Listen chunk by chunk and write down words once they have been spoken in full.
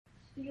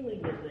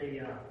Stealing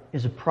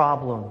is a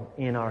problem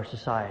in our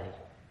society.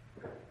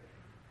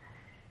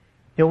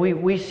 You know,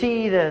 we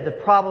see the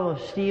problem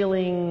of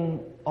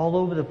stealing all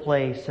over the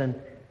place, and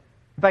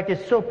in fact,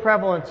 it's so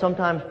prevalent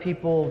sometimes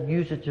people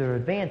use it to their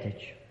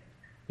advantage,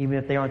 even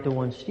if they aren't the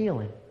ones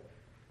stealing.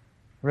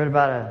 I read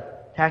about a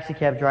taxi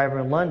cab driver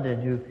in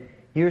London who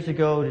years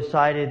ago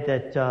decided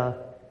that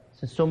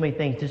since so many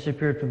things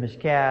disappeared from his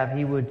cab,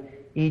 he would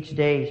each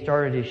day he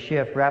started his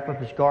shift, wrap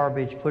up his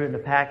garbage, put it in a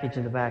package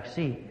in the back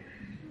seat.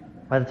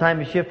 By the time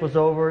his shift was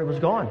over, it was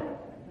gone,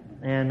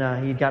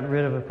 and he'd gotten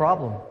rid of a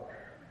problem.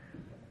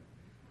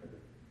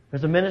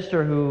 There's a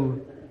minister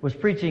who was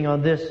preaching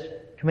on this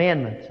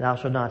commandment, thou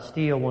shalt not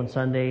steal, one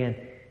Sunday, and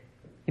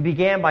he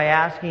began by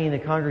asking the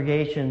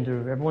congregation,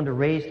 everyone to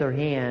raise their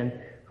hand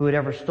who had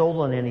ever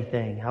stolen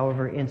anything,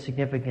 however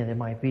insignificant it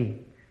might be.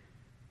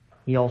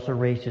 He also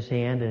raised his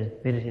hand and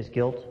admitted his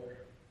guilt.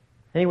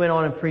 Then he went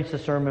on and preached a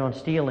sermon on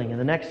stealing, and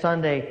the next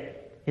Sunday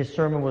his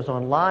sermon was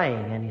on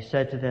lying, and he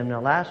said to them,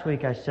 now last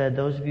week I said,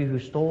 those of you who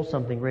stole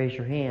something, raise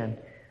your hand.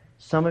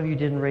 Some of you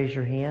didn't raise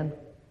your hand.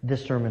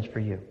 This sermon's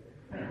for you.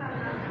 I'm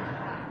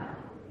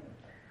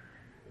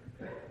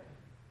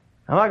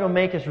not going to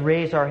make us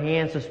raise our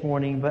hands this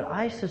morning, but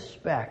I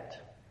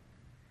suspect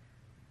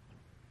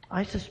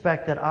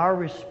that our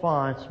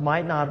response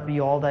might not be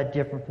all that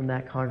different from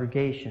that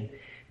congregation,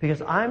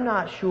 because I'm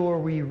not sure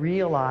we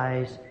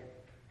realize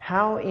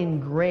how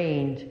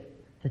ingrained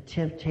the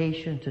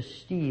temptation to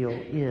steal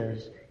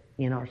is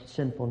in our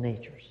sinful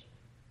natures.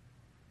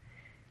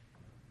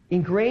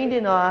 Ingrained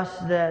in us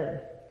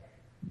that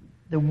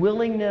the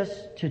willingness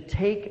to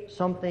take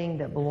something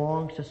that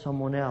belongs to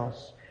someone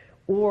else,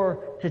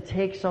 or to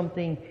take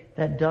something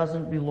that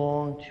doesn't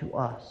belong to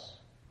us,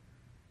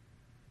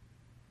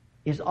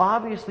 is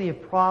obviously a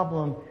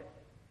problem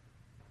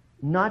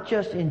not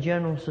just in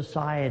general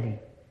society,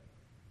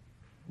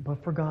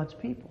 but for God's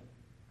people.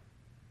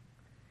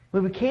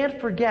 But we can't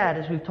forget,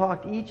 as we've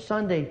talked each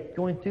Sunday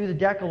going through the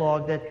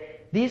Decalogue, that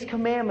these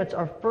commandments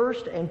are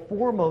first and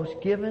foremost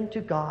given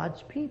to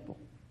God's people.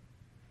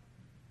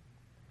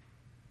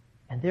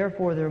 And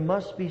therefore there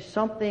must be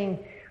something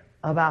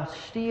about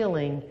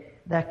stealing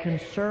that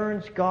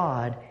concerns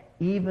God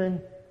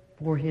even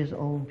for His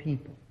own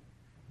people.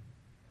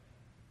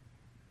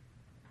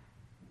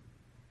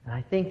 And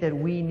I think that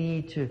we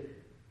need to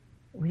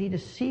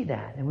see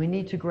that, and we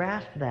need to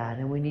grasp that,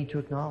 and we need to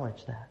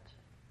acknowledge that.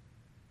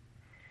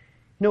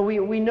 You know,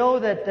 we know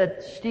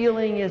that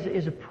stealing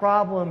is a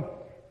problem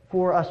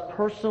for us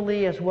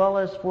personally as well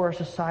as for our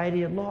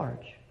society at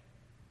large.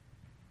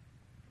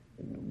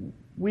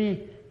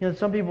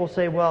 Some people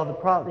say, well,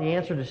 the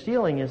answer to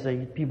stealing is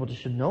that people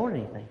just shouldn't own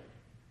anything.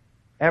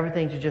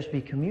 Everything should just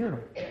be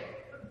communal.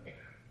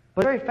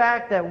 But the very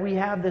fact that we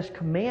have this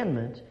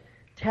commandment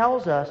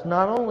tells us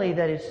not only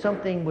that it's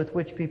something with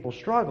which people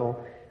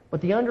struggle,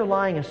 but the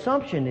underlying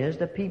assumption is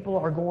that people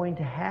are going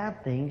to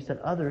have things that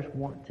others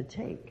want to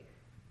take.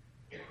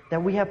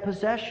 That we have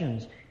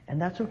possessions,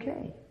 and that's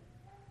okay.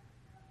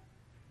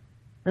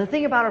 And the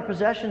thing about our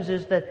possessions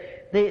is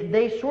that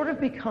they sort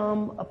of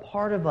become a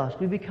part of us.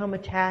 We become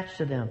attached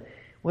to them,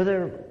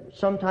 whether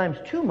sometimes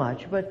too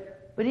much,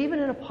 but even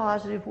in a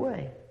positive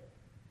way.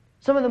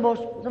 Some of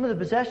the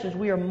possessions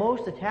we are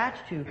most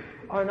attached to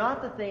are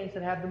not the things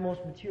that have the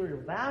most material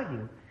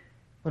value,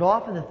 but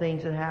often the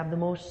things that have the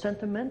most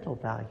sentimental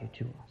value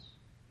to us.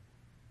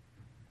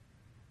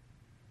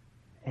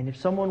 And if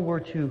someone were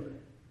to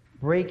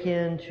break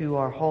into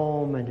our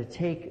home and to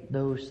take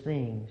those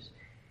things,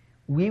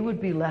 we would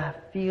be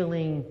left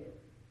feeling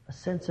a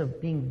sense of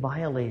being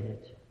violated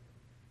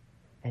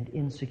and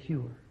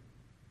insecure.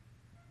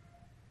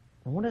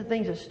 And one of the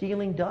things that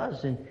stealing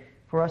does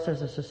for us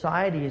as a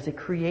society is it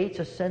creates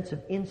a sense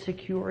of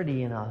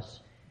insecurity in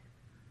us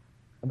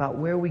about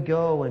where we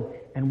go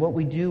and what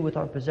we do with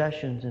our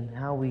possessions and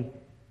how we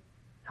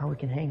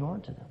can hang on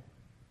to them.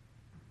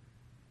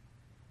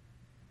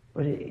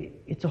 But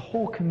it's a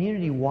whole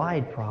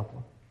community-wide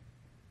problem.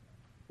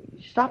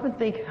 Stop and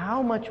think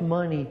how much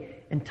money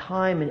and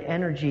time and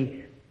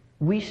energy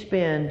we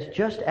spend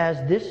just as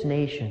this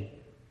nation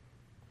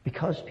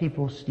because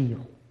people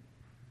steal.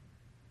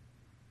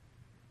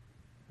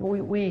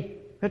 We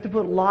have to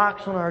put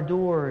locks on our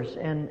doors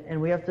and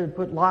we have to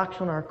put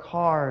locks on our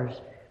cars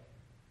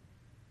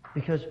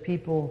because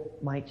people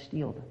might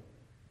steal them.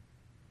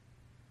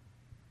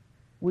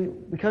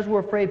 Because we're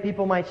afraid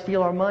people might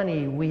steal our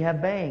money, we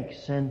have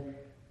banks. And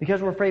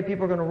because we're afraid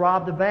people are going to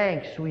rob the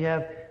banks, we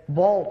have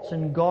vaults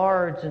and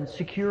guards and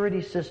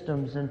security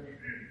systems and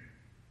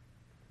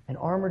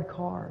armored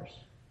cars.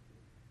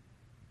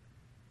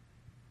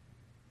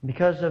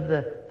 Because of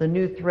the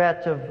new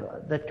threat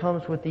that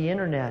comes with the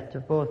internet,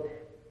 of both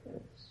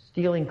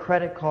stealing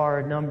credit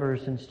card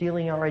numbers and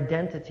stealing our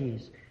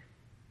identities,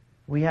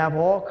 we have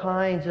all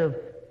kinds of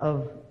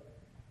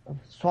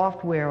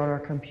software on our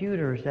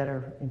computers that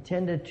are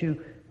intended to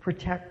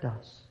protect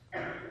us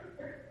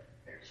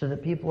so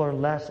that people are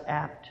less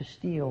apt to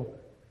steal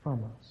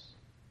from us.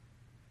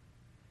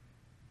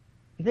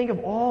 You think of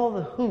all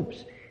the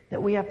hoops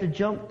that we have to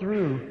jump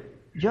through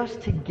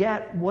just to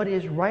get what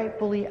is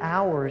rightfully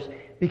ours,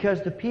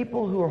 because the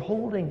people who are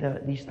holding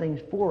these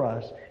things for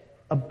us,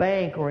 a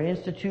bank or an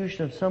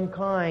institution of some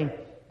kind,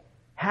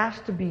 has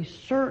to be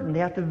certain, they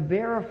have to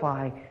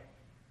verify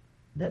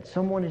that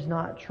someone is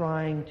not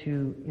trying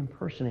to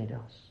impersonate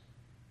us,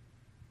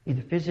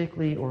 either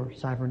physically or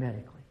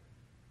cybernetically.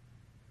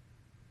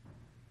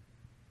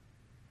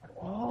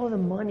 All the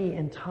money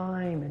and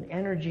time and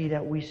energy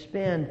that we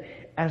spend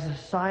as a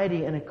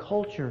society and a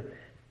culture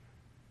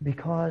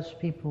because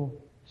people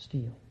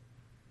steal.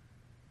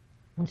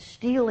 And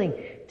stealing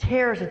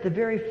tears at the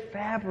very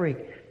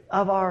fabric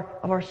of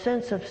our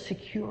sense of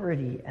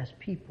security as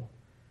people.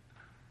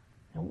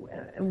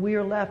 And we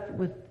are left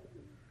with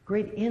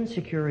great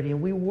insecurity,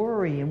 and we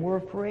worry, and we're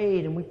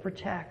afraid, and we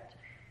protect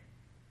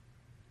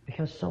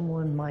because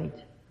someone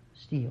might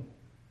steal.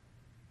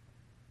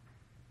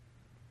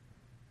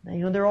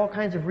 Now, there are all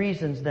kinds of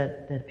reasons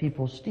that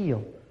people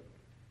steal.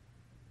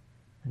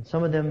 And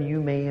some of them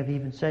you may have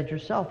even said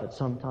yourself at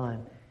some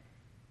time.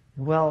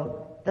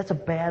 Well, that's a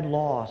bad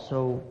law,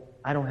 so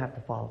I don't have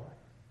to follow it.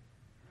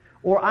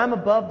 Or I'm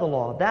above the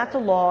law. That's a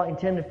law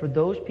intended for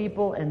those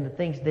people and the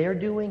things they're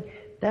doing.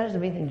 That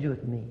doesn't have anything to do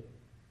with me.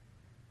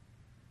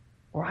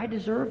 Or I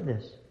deserve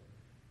this.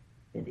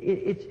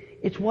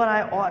 It's what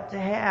I ought to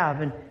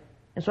have. And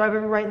so I have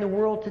every right in the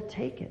world to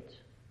take it.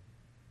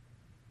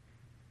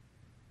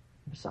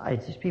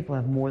 Besides, these people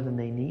have more than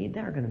they need.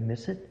 They're not going to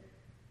miss it.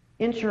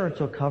 Insurance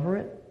will cover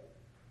it.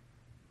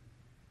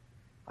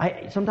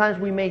 Sometimes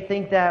we may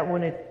think that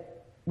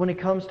when it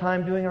comes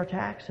time doing our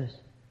taxes.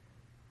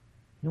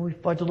 We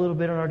fudge a little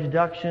bit on our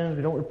deductions.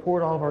 We don't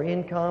report all of our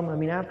income. I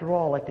mean, after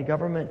all, like the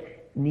government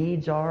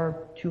needs our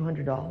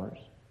 $200.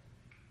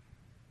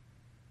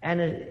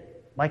 And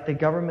like the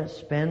government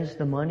spends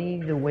the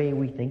money the way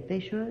we think they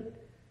should.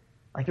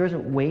 Like there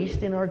isn't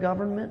waste in our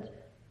government.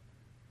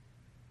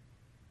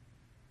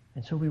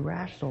 And so we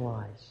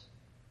rationalize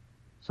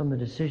some of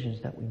the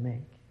decisions that we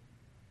make.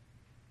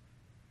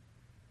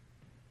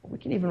 We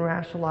can even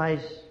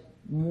rationalize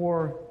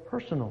more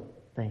personal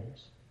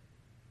things.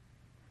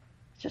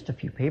 It's just a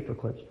few paper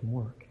clips from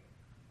work.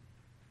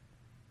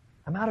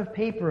 I'm out of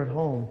paper at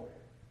home.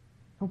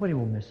 Nobody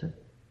will miss it.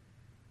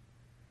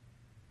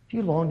 A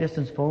few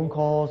long-distance phone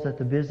calls that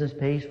the business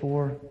pays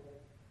for,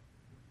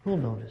 who'll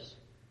notice?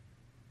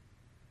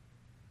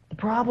 The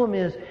problem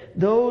is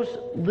those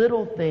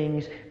little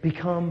things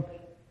become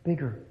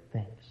bigger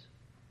things.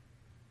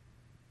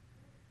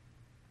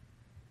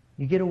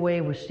 You get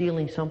away with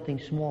stealing something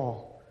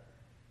small,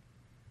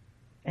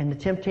 and the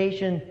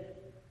temptation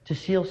to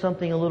steal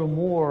something a little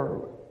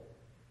more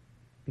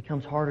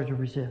becomes harder to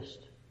resist.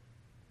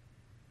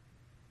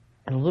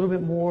 And a little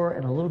bit more,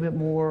 and a little bit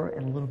more,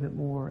 and a little bit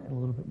more, and a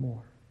little bit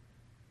more.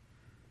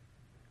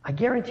 I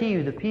guarantee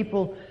you the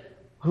people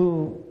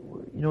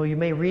who, you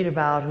may read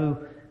about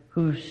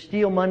who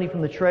steal money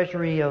from the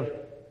treasury of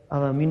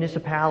a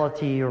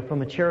municipality or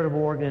from a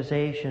charitable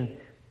organization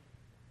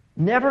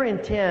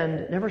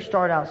never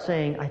start out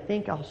saying, I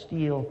think I'll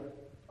steal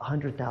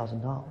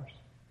 $100,000.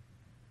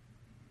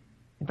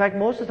 In fact,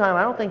 most of the time,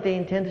 I don't think they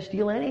intend to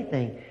steal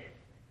anything.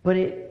 But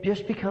it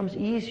just becomes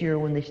easier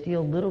when they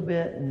steal a little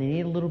bit and they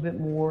need a little bit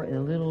more and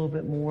a little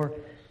bit more.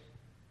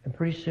 And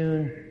pretty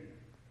soon,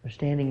 they're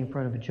standing in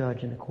front of a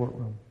judge in a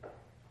courtroom.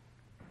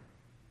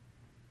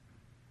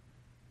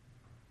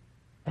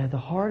 And at the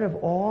heart of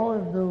all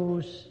of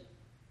those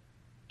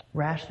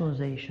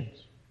rationalizations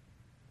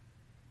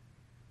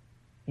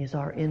is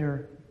our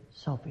inner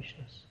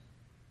selfishness.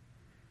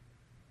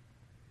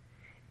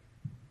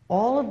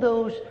 All of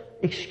those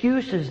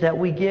excuses that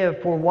we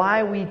give for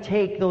why we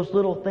take those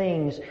little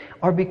things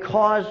are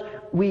because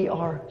we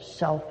are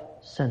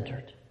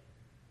self-centered.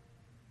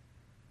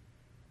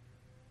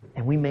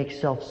 And we make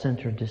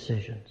self-centered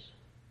decisions.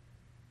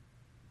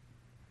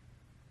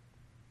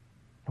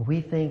 And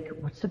we think,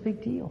 what's the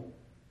big deal?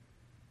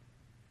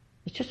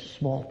 It's just a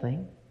small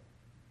thing.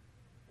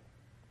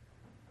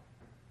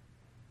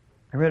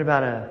 I read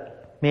about a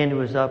man who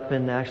was up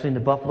in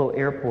the Buffalo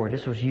airport.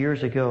 This was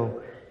years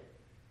ago.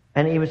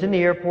 And he was in the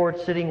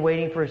airport sitting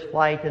waiting for his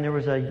flight, and there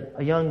was a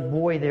young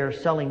boy there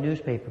selling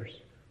newspapers.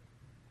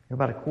 They're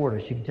about a quarter,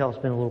 so you can tell it's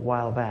been a little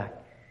while back.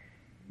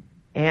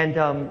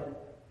 And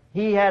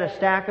he had a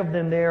stack of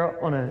them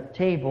there on a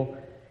table,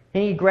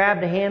 and he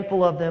grabbed a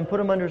handful of them, put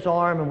them under his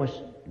arm, and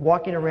was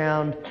walking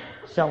around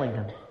selling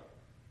them.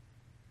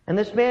 And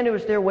this man who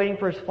was there waiting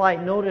for his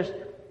flight noticed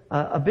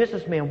a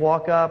businessman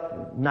walk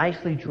up,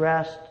 nicely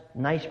dressed,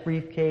 nice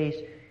briefcase,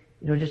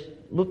 just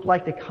looked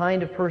like the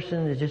kind of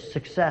person that just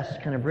success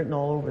kind of written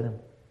all over them.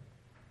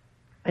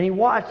 And he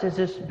watched as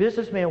this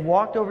businessman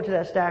walked over to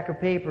that stack of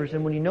papers,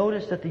 and when he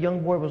noticed that the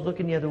young boy was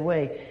looking the other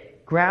way,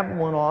 grabbed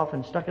one off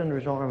and stuck it under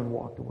his arm and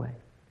walked away.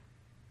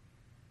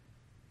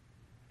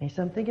 And he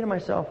said, I'm thinking to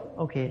myself,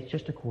 okay, it's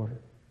just a quarter.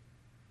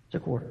 It's a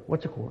quarter.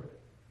 What's a quarter?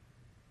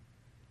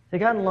 They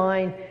got in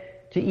line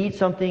to eat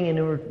something in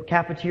a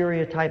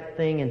cafeteria type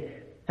thing and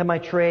had my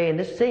tray, and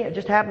it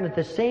just happened that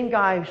the same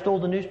guy who stole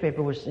the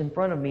newspaper was in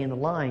front of me in the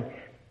line.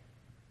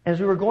 As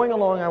we were going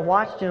along, I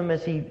watched him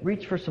as he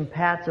reached for some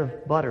pats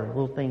of butter,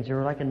 little things. They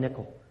were like a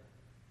nickel.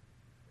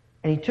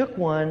 And he took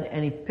one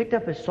and he picked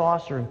up his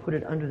saucer and put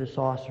it under the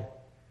saucer.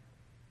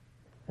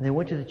 And they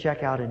went to the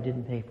checkout and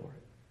didn't pay for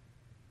it.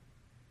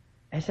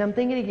 And so I'm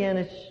thinking again,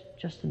 it's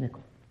just a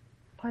nickel.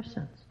 5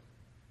 cents.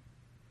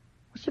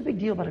 What's the big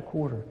deal about a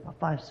quarter? About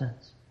 5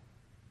 cents.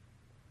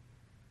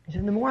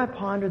 And the more I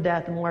pondered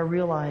that, the more I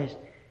realized,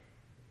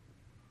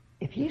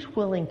 if he's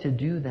willing to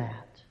do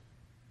that,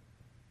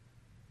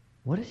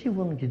 what is he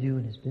willing to do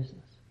in his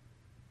business?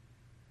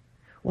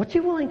 What's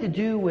he willing to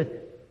do with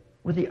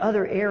the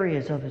other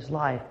areas of his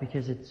life?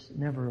 Because it's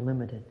never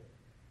limited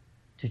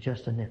to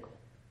just a nickel.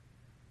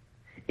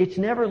 It's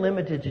never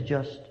limited to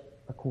just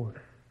a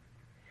quarter.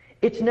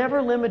 It's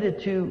never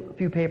limited to a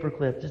few paper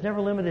clips. It's never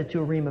limited to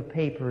a ream of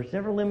paper. It's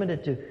never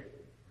limited to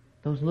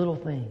those little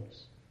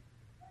things.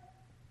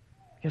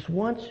 Because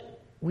once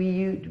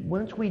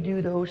we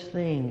do those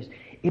things,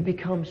 it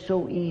becomes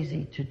so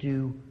easy to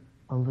do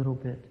a little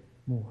bit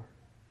more.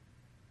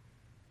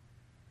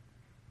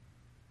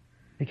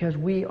 Because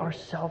we are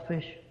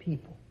selfish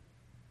people.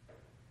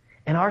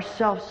 And our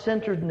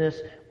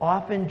self-centeredness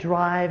often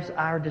drives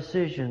our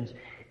decisions.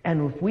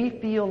 And if we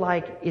feel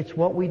like it's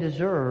what we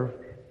deserve,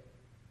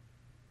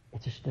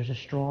 there's a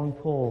strong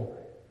pull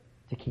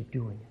to keep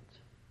doing it.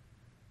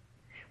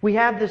 We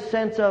have this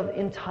sense of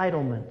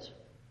entitlement.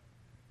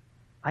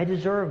 I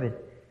deserve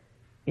it.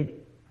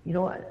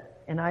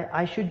 And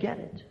I should get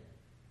it.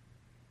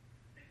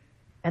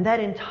 And that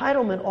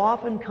entitlement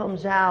often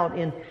comes out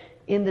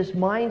in this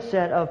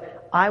mindset of,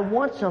 I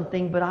want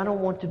something, but I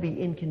don't want to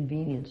be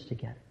inconvenienced to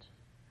get it.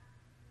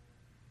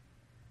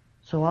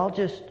 So I'll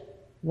just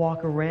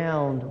walk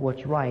around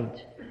what's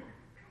right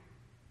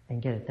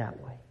and get it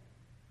that way.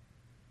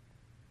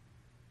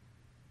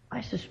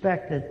 I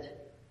suspect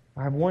that,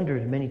 I've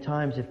wondered many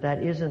times if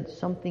that isn't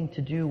something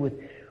to do with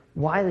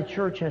why the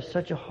church has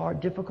such a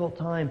difficult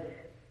time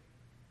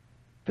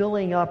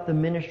filling up the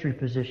ministry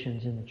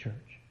positions in the church.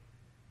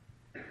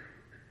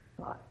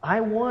 I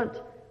want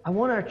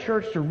our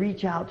church to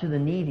reach out to the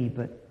needy,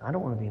 but I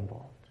don't want to be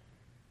involved.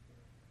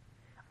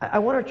 I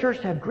want our church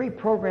to have great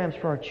programs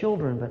for our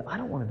children, but I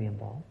don't want to be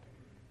involved.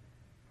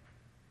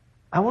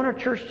 I want our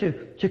church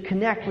to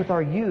connect with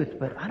our youth,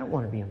 but I don't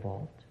want to be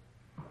involved.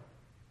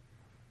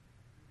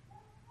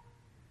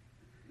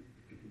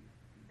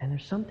 And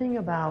there's something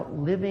about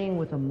living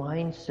with a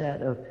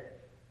mindset of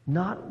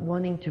not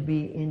wanting to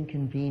be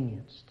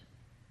inconvenienced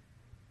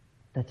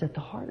that's at the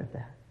heart of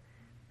that.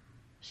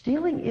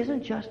 Stealing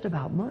isn't just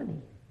about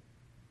money.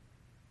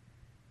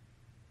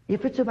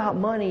 If it's about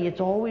money,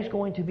 it's always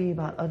going to be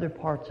about other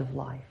parts of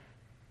life.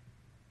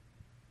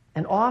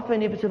 And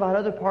often, if it's about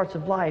other parts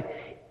of life,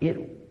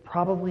 it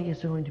probably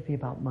is going to be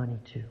about money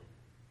too.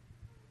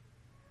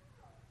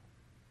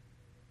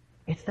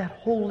 It's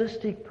that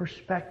holistic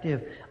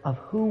perspective of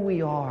who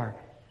we are,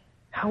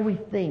 how we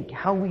think,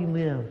 how we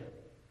live.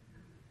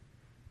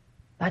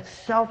 That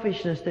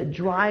selfishness that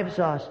drives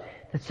us,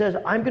 that says,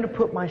 I'm going to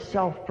put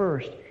myself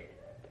first.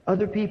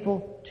 Other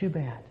people, too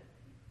bad.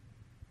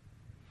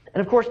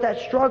 And of course, that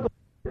struggle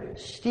to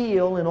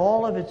steal in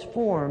all of its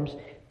forms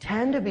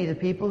tend to be the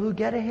people who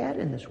get ahead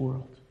in this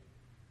world.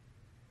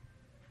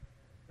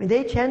 I mean,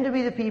 they tend to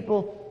be the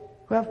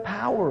people who have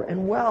power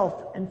and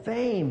wealth and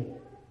fame.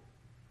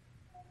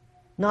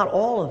 Not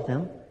all of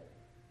them.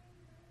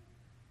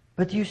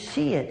 But you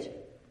see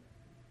it.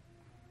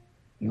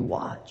 You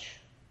watch.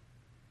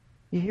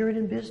 You hear it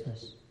in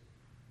business.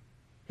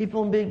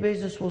 People in big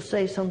business will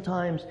say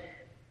sometimes,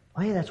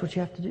 oh, hey, that's what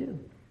you have to do.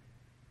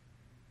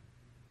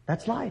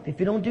 That's life. If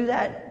you don't do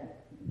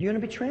that, you're going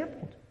to be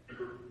trampled.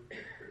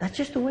 That's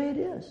just the way it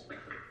is.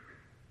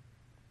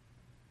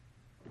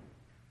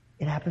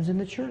 It happens in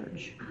the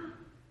church.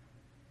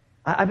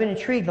 I've been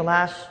intrigued the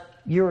last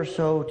year or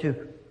so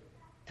to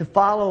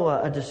follow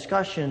a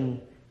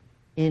discussion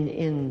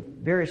in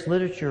various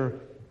literature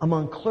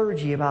among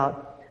clergy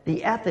about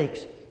the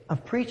ethics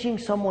of preaching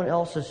someone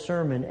else's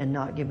sermon and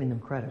not giving them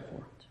credit for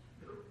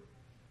it.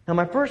 Now,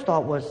 my first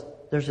thought was,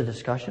 there's a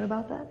discussion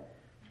about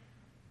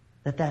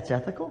that? That's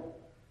ethical?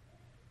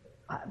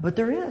 But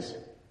there is.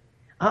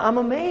 I'm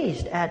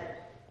amazed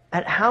at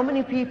how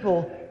many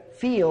people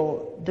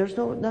feel there's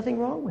nothing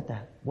wrong with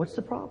that. What's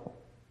the problem?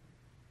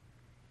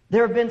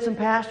 There have been some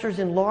pastors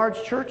in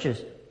large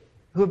churches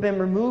who have been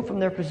removed from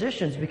their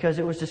positions because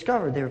it was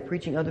discovered they were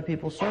preaching other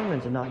people's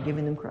sermons and not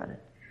giving them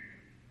credit.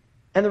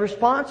 And the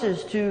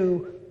responses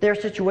to their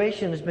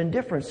situation has been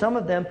different. Some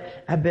of them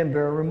have been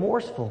very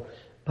remorseful,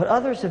 but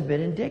others have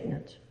been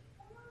indignant.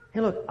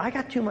 Hey, look, I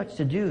got too much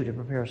to do to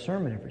prepare a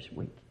sermon every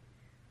week.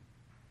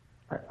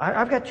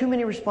 I've got too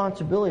many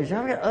responsibilities.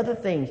 I've got other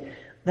things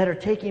that are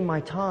taking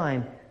my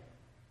time.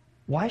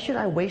 Why should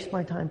I waste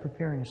my time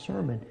preparing a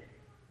sermon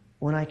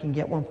when I can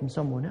get one from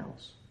someone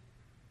else?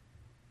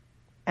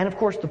 And of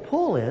course, the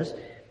pull is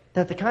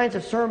that the kinds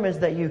of sermons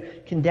that you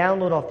can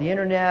download off the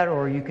internet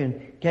or you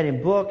can get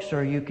in books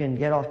or you can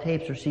get off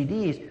tapes or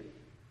CDs,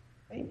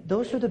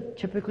 those are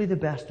typically the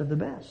best of the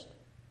best.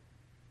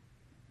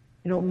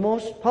 You know,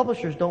 most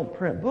publishers don't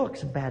print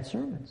books of bad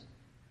sermons.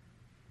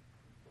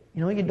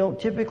 You don't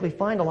typically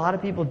find a lot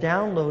of people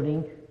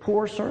downloading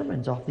poor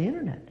sermons off the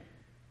internet.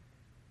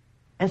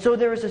 And so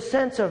there is a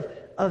sense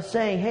of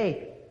saying,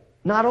 hey,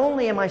 not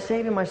only am I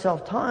saving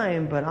myself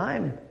time, but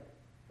I'm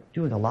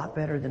doing a lot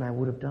better than I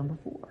would have done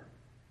before.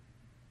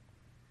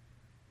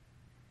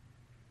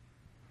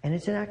 And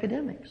it's in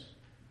academics.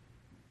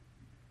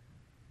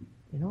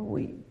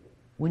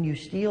 When you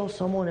steal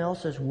someone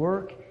else's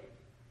work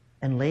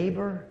and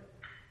labor,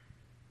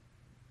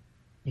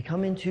 you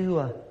come into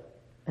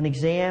an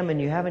exam and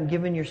you haven't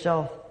given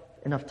yourself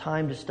enough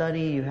time to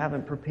study, you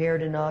haven't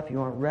prepared enough, you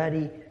aren't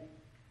ready,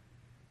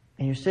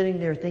 and you're sitting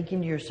there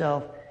thinking to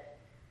yourself,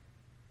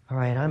 all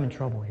right, I'm in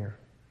trouble here.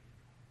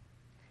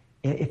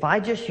 If I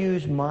just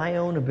use my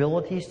own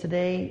abilities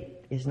today,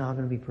 it's not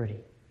going to be pretty.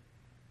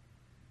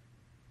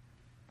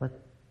 But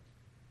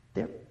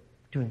they're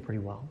doing pretty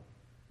well.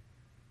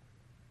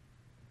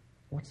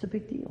 What's the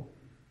big deal?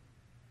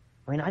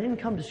 I didn't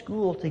come to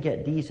school to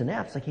get D's and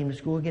F's. I came to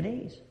school to get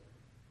A's.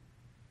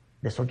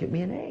 This will get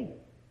me an A.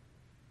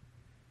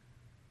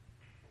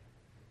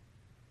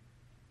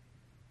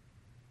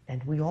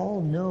 And we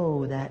all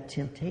know that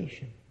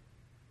temptation.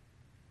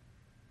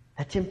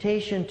 That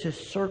temptation to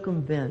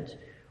circumvent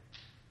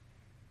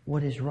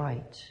what is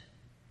right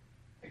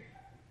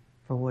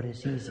for what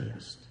is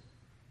easiest.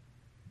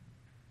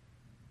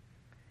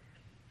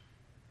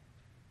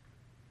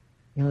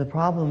 The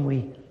problem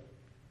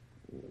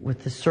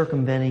with the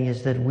circumventing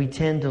is that we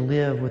tend to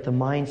live with the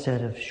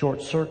mindset of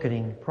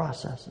short-circuiting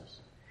processes.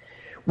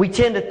 We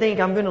tend to think,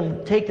 I'm going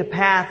to take the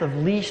path of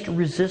least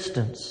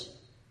resistance.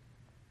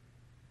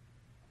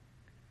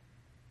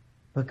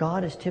 But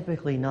God is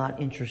typically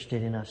not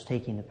interested in us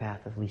taking the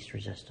path of least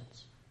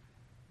resistance.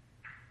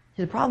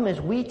 See, the problem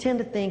is we tend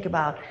to think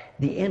about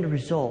the end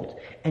result,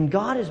 and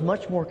God is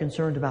much more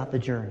concerned about the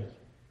journey.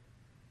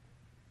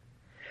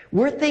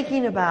 We're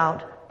thinking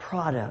about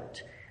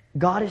product.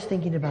 God is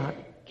thinking about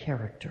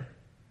character.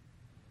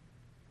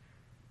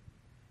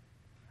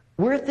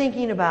 We're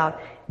thinking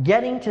about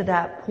getting to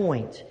that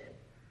point.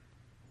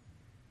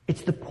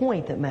 It's the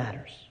point that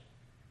matters.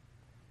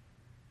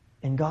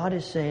 And God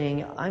is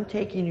saying, I'm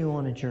taking you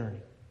on a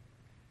journey.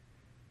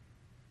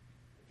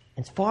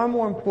 It's far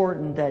more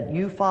important that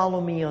you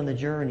follow me on the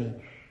journey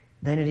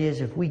than it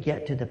is if we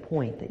get to the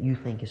point that you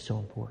think is so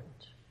important.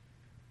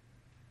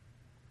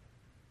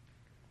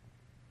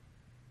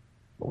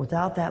 But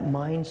without that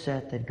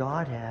mindset that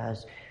God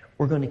has,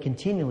 we're going to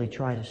continually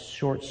try to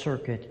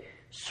short-circuit,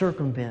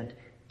 circumvent,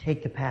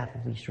 take the path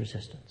of least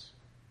resistance.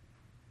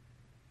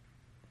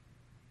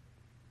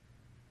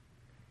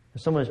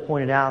 Someone has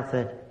pointed out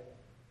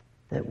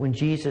that when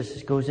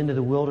Jesus goes into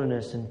the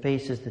wilderness and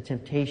faces the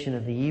temptation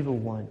of the evil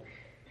one,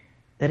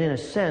 that in a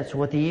sense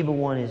what the evil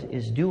one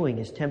is doing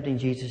is tempting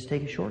Jesus to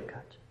take a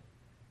shortcut.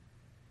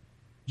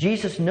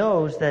 Jesus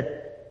knows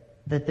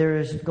that there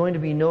is going to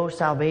be no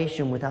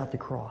salvation without the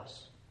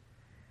cross.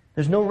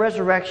 There's no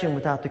resurrection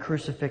without the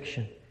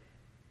crucifixion.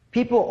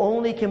 People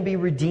only can be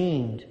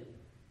redeemed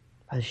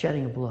by the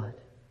shedding of blood.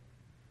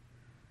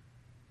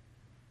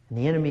 And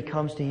the enemy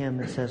comes to him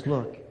and says,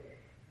 look,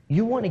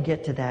 you want to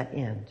get to that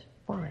end.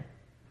 Fine.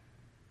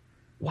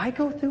 Why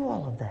go through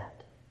all of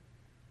that?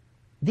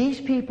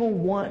 These people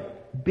want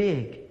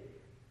big.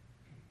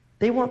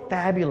 They want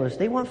fabulous.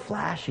 They want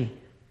flashy.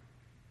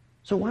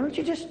 So why don't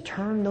you just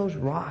turn those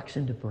rocks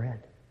into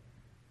bread?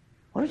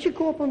 Why don't you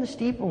go up on the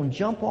steeple and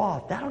jump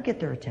off? That'll get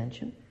their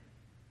attention.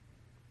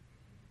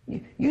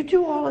 You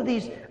do all of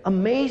these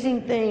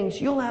amazing things,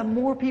 you'll have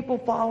more people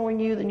following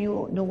you than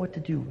you know what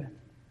to do with.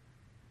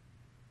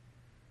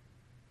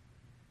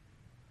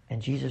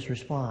 And Jesus'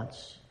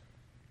 response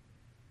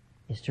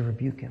is to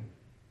rebuke him.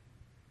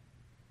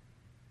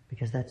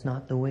 Because that's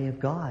not the way of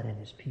God and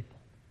His people.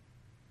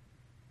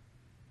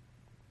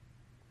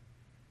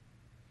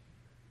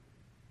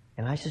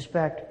 And I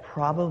suspect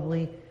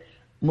probably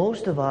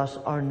most of us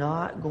are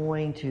not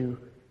going to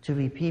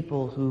be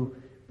people who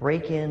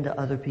break into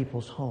other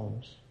people's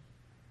homes.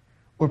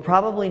 We're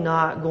probably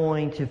not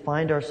going to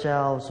find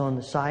ourselves on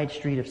the side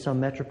street of some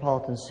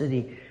metropolitan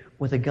city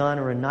with a gun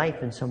or a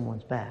knife in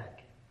someone's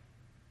back.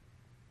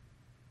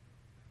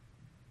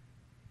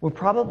 We're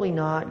probably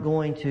not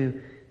going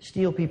to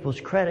steal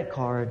people's credit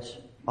cards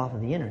off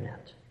of the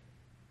internet.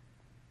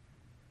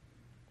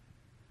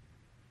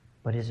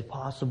 But is it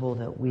possible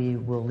that we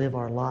will live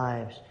our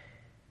lives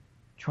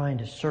trying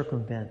to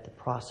circumvent the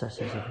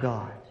processes of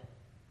God?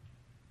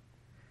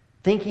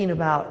 Thinking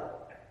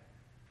about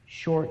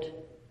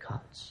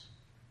shortcuts.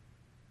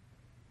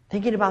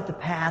 Thinking about the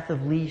path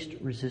of least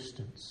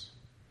resistance.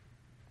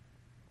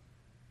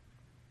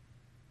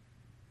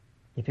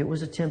 If it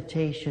was a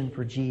temptation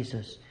for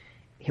Jesus,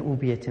 it will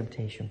be a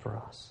temptation for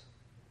us.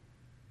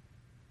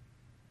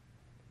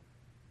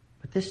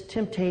 But this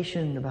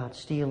temptation about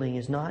stealing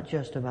is not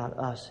just about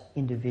us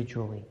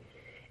individually.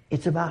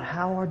 It's about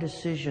how our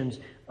decisions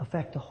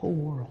affect the whole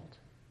world.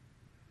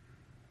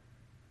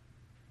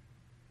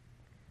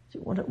 See,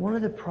 one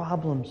of the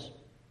problems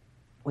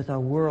with our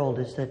world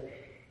is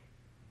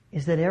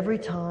that every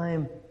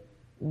time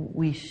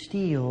we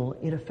steal,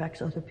 it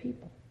affects other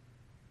people.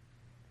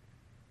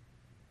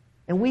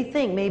 And we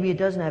think maybe it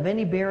doesn't have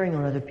any bearing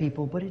on other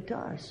people, but it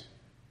does.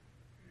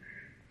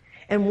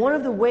 And one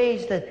of the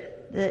ways that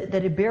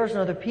it bears on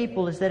other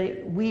people is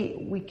that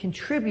we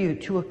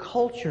contribute to a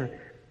culture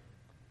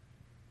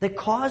that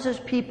causes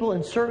people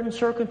in certain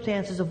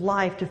circumstances of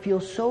life to feel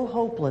so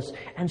hopeless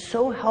and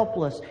so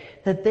helpless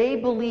that they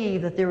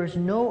believe that there is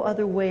no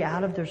other way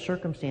out of their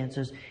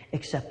circumstances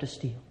except to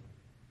steal.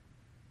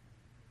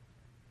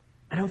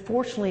 And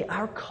unfortunately,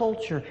 our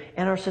culture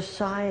and our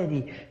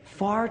society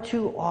far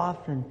too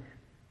often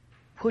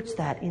puts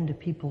that into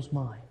people's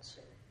minds.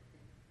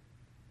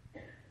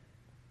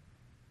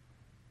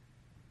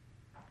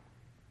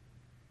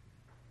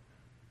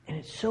 And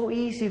it's so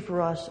easy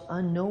for us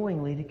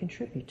unknowingly to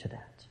contribute to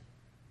that.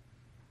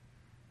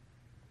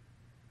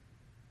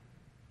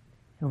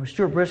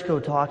 Stuart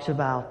Briscoe talks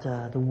about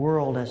the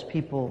world as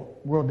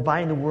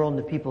dividing the world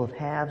into people of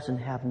haves and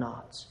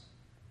have-nots.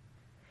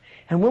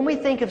 And when we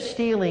think of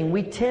stealing,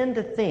 we tend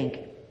to think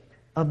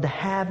of the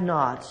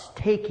have-nots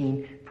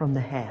taking from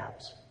the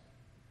haves.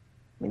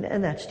 I mean,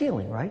 and that's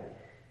stealing, right?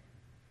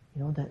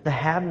 The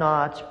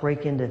have-nots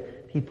break into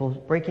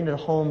the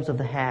homes of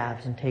the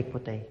haves and take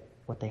what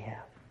they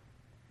have.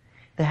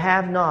 The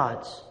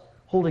have-nots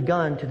hold a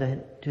gun to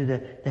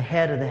the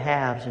head of the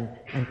haves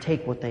and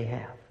take what they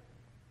have.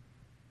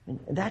 And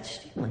that's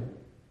stealing.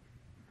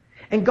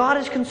 And God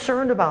is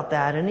concerned about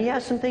that, and He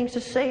has some things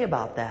to say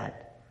about that.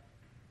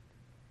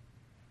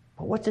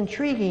 But what's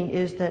intriguing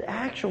is that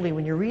actually,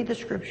 when you read the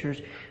Scriptures,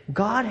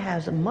 God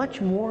has much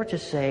more to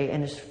say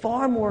and is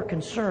far more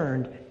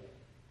concerned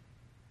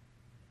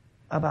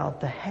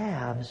about the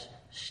haves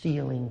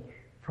stealing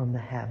from the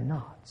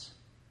have-nots.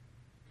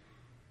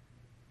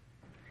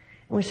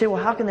 And we say,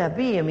 well, how can that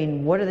be? I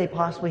mean, what do they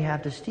possibly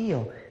have to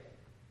steal?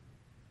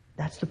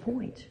 That's the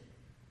point.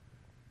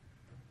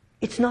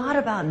 It's not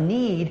about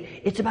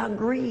need, it's about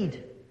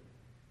greed.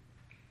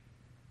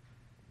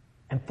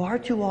 And far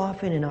too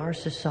often in our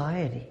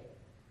society,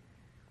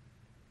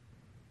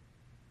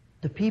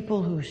 the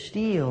people who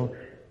steal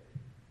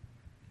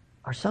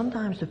are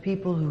sometimes the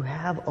people who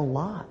have a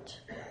lot,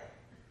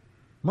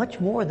 much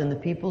more than the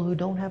people who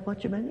don't have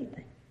much of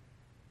anything.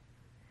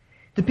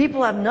 The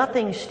people who have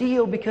nothing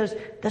steal because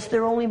that's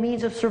their only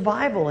means of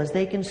survival as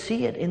they can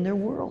see it in their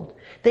world.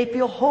 They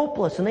feel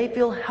hopeless and they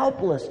feel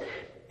helpless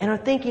and are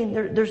thinking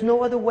there's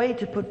no other way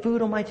to put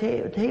food on my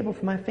table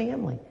for my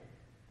family.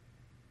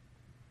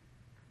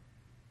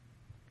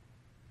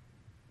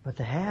 But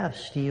the haves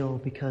steal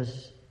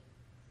because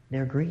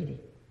they're greedy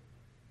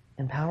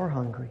and power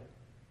hungry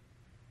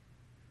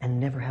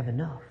and never have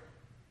enough.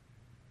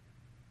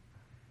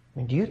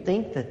 And do you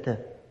think that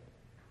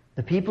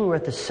the people who are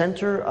at the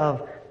center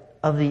of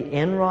the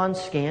Enron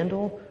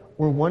scandal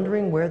were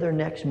wondering where their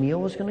next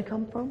meal was going to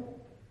come from?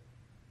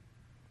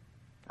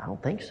 I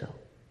don't think so.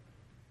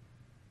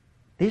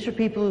 These are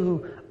people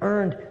who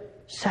earned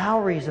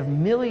salaries of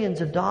millions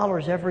of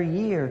dollars every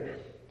year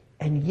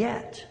and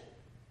yet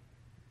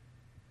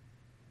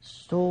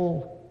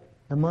stole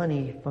the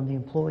money from the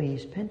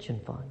employees' pension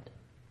fund.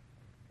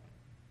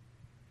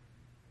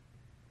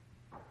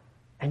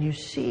 And you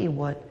see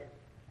what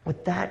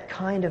that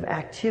kind of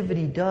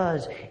activity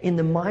does in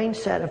the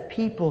mindset of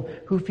people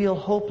who feel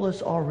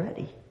hopeless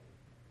already.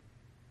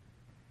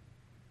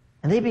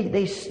 And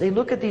they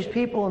look at these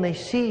people and they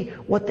see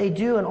what they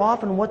do and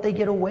often what they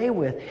get away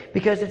with,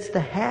 because it's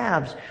the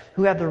haves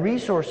who have the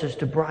resources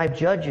to bribe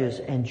judges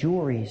and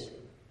juries,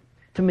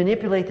 to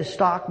manipulate the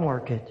stock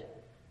market,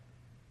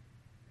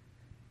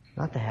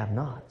 not the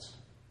have-nots.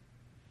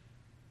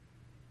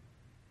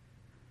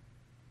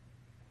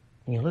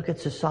 And you look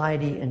at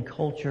society and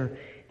culture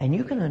and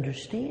you can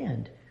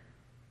understand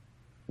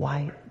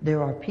why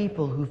there are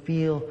people who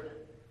feel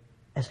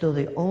as though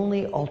the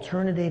only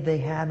alternative they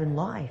have in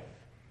life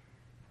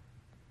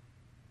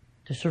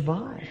to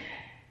survive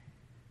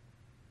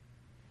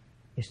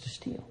is to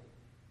steal.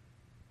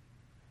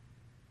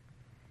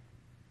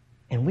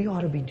 And we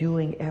ought to be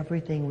doing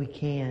everything we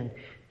can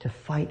to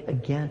fight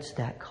against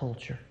that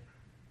culture,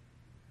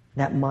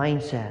 that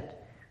mindset,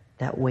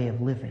 that way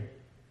of living.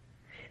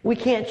 We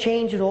can't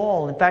change it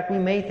all. In fact, we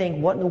may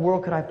think, what in the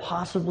world could I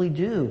possibly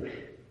do?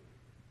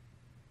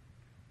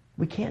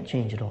 We can't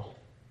change it all.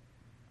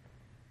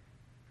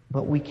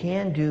 But we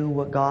can do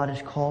what God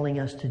is calling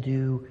us to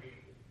do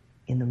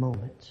in the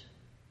moment,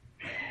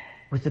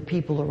 with the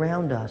people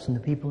around us and the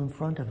people in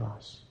front of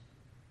us,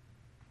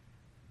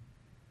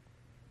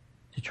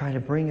 to try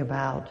to bring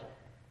about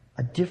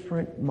a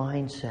different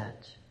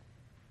mindset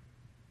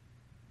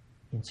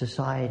in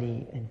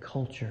society and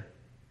culture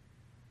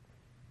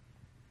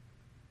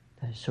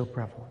that is so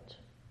prevalent.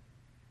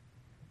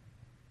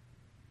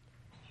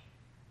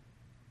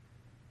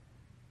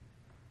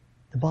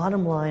 The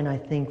bottom line, I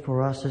think,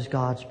 for us as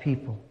God's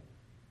people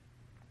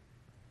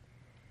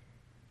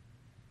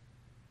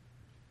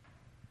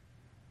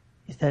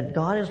is that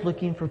God is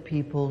looking for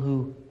people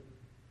who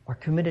are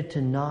committed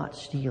to not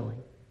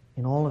stealing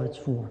in all of its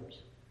forms.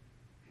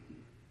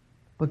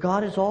 But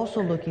God is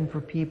also looking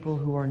for people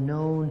who are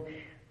known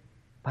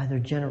by their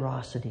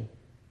generosity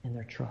and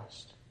their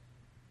trust.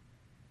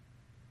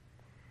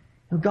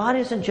 God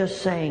isn't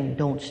just saying,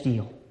 don't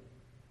steal.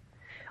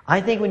 I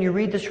think when you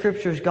read the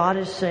Scriptures, God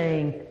is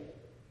saying,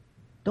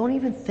 don't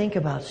even think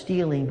about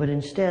stealing, but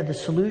instead the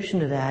solution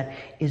to that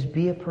is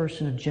be a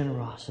person of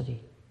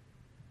generosity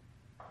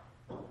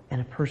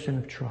and a person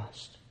of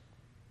trust.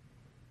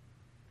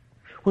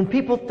 When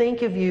people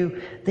think of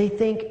you, they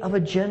think of a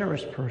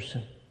generous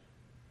person.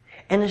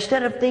 And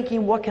instead of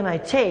thinking, what can I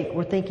take?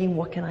 We're thinking,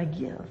 what can I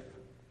give?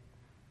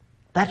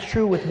 That's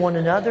true with one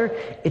another.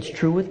 It's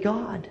true with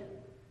God.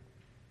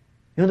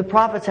 You know, the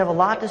prophets have a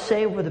lot to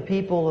say for the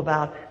people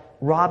about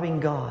robbing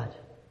God,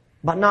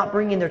 about not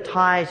bringing their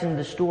tithes into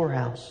the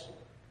storehouse.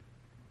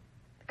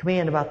 The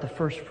command about the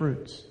first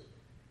fruits.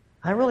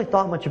 I really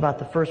thought much about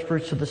the first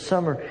fruits of the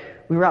summer.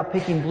 We were out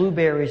picking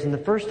blueberries, and the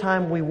first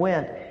time we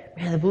went,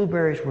 man, the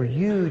blueberries were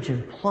huge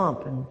and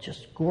plump and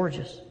just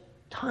gorgeous.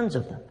 Tons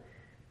of them.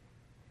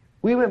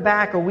 We went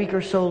back a week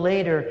or so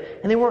later,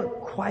 and they weren't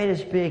quite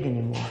as big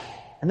anymore.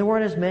 And there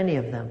weren't as many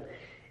of them.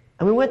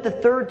 And we went the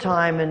third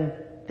time, and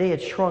they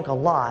had shrunk a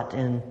lot,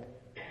 and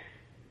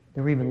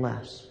there were even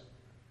less.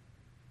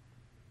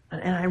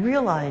 And I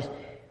realized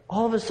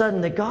all of a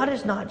sudden that God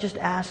is not just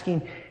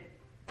asking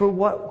for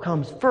what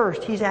comes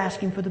first. He's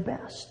asking for the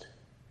best.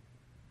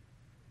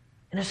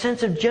 And a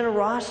sense of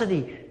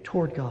generosity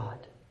toward God.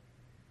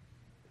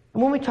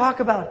 And when we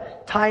talk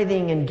about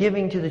tithing and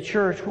giving to the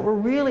church, what we're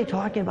really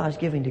talking about is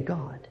giving to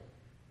God.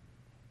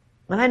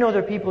 And I know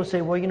there are people who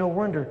say, well, you know,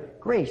 we're under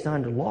grace, not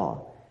under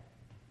law.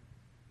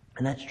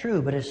 And that's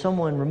true, but as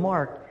someone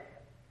remarked,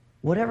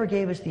 whatever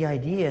gave us the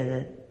idea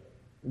that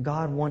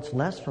God wants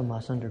less from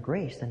us under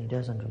grace than He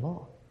does under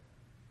law?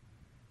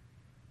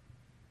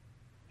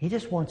 He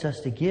just wants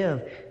us to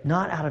give,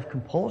 not out of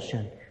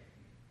compulsion,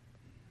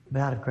 but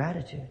out of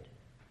gratitude,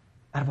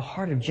 out of a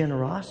heart of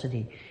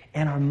generosity.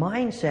 And our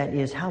mindset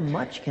is, how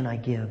much can I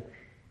give?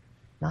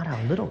 Not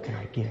how little can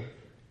I give.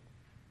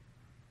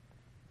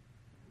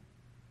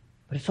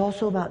 But it's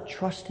also about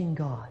trusting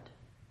God.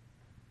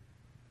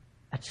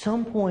 At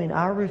some point,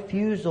 our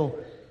refusal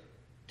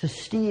to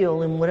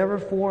steal in whatever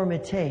form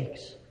it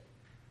takes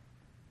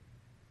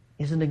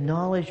is an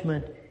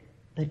acknowledgement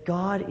that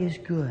God is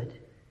good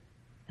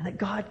and that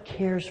God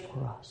cares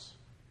for us.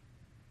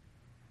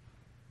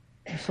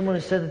 Someone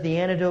has said that the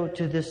antidote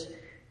to this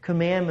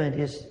commandment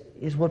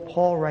is what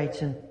Paul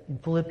writes in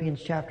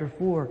Philippians chapter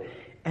 4.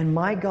 And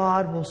my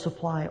God will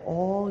supply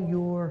all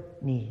your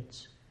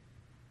needs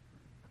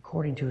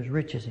according to His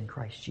riches in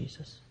Christ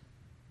Jesus.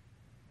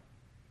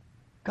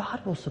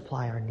 God will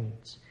supply our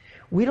needs.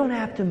 We don't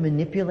have to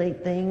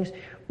manipulate things.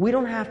 We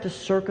don't have to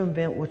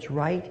circumvent what's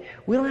right.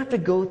 We don't have to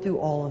go through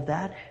all of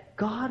that.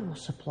 God will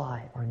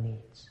supply our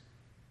needs.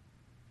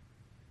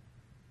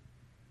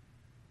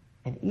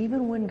 And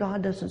even when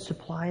God doesn't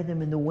supply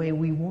them in the way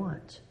we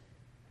want,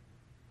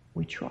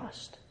 we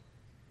trust.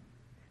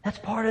 That's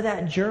part of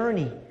that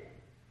journey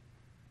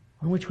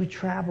on which we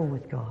travel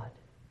with God.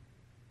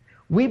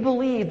 We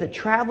believe that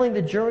traveling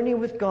the journey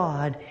with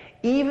God,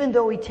 even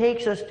though He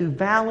takes us through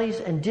valleys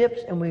and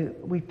dips and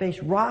we face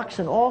rocks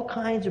and all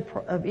kinds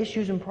of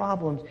issues and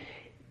problems,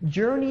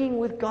 journeying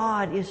with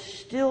God is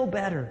still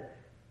better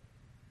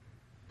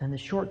than the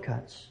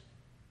shortcuts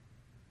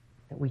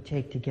that we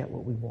take to get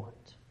what we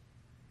want.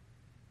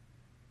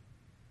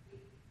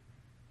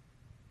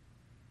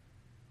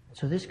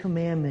 So this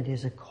commandment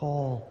is a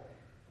call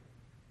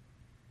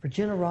for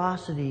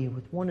generosity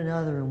with one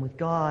another and with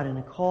God, and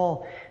a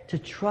call to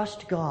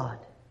trust God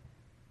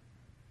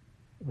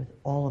with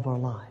all of our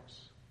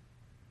lives.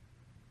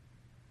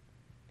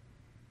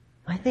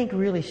 I think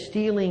really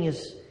stealing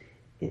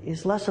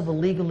is less of a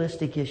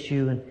legalistic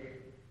issue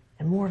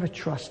and more of a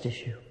trust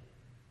issue.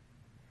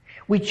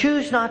 We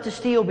choose not to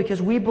steal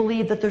because we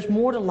believe that there's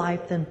more to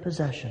life than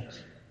possessions.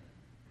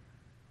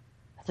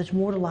 That there's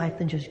more to life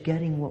than just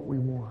getting what we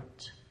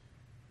want.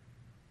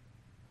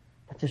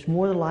 That there's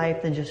more to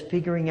life than just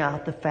figuring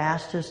out the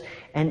fastest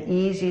and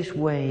easiest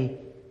way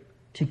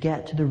to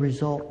get to the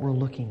result we're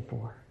looking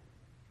for.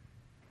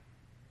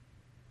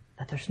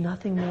 That there's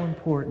nothing more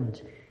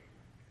important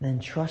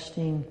than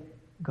trusting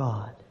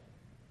God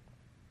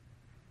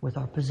with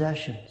our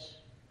possessions,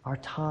 our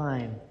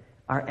time,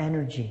 our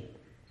energy,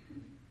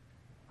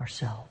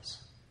 ourselves.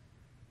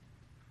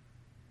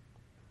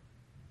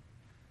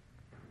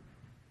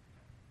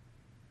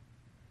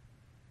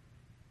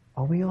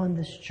 Are we on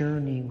this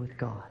journey with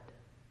God?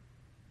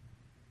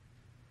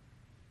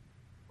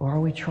 Or are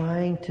we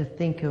trying to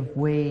think of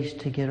ways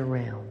to get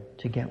around,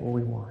 to get what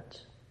we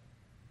want?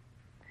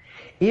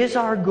 Is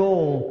our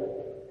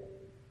goal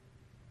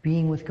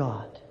being with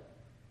God?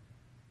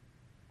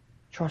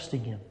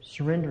 Trusting Him,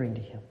 surrendering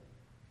to Him?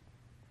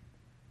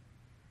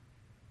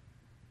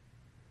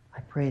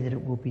 I pray that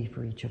it will be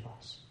for each of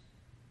us.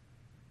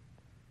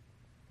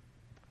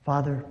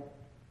 Father,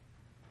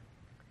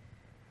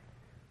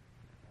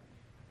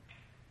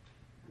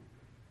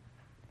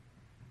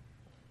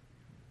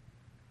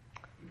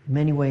 in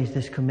many ways,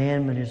 this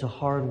commandment is a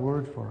hard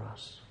word for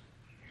us.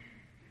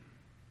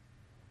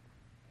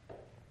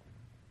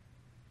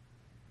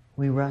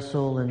 We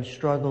wrestle and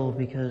struggle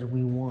because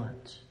we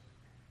want.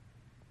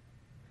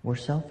 We're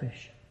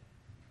selfish.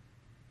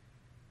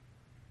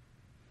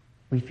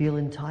 We feel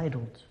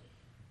entitled.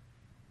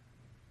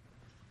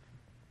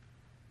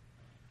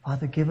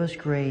 Father, give us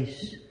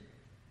grace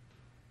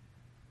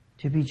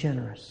to be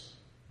generous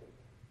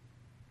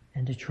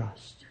and to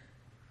trust.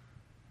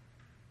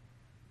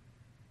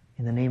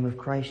 In the name of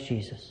Christ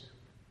Jesus,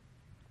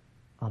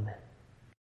 amen.